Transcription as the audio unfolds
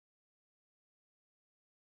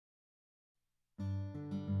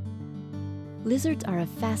Lizards are a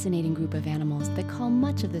fascinating group of animals that call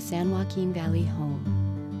much of the San Joaquin Valley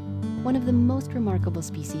home. One of the most remarkable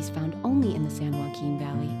species found only in the San Joaquin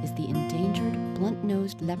Valley is the endangered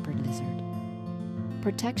blunt-nosed leopard lizard.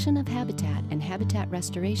 Protection of habitat and habitat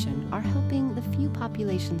restoration are helping the few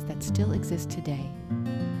populations that still exist today.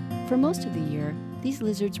 For most of the year, these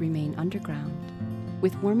lizards remain underground.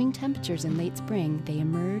 With warming temperatures in late spring, they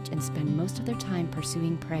emerge and spend most of their time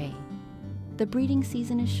pursuing prey. The breeding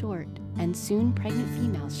season is short, and soon pregnant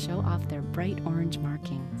females show off their bright orange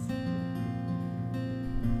markings.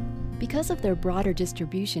 Because of their broader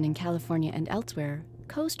distribution in California and elsewhere,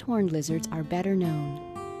 coast horned lizards are better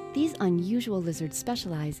known. These unusual lizards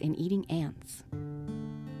specialize in eating ants.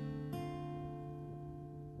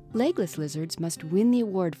 Legless lizards must win the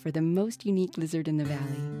award for the most unique lizard in the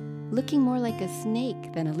valley. Looking more like a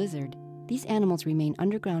snake than a lizard, these animals remain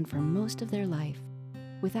underground for most of their life.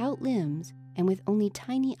 Without limbs and with only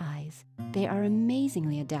tiny eyes, they are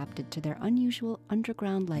amazingly adapted to their unusual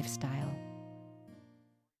underground lifestyle.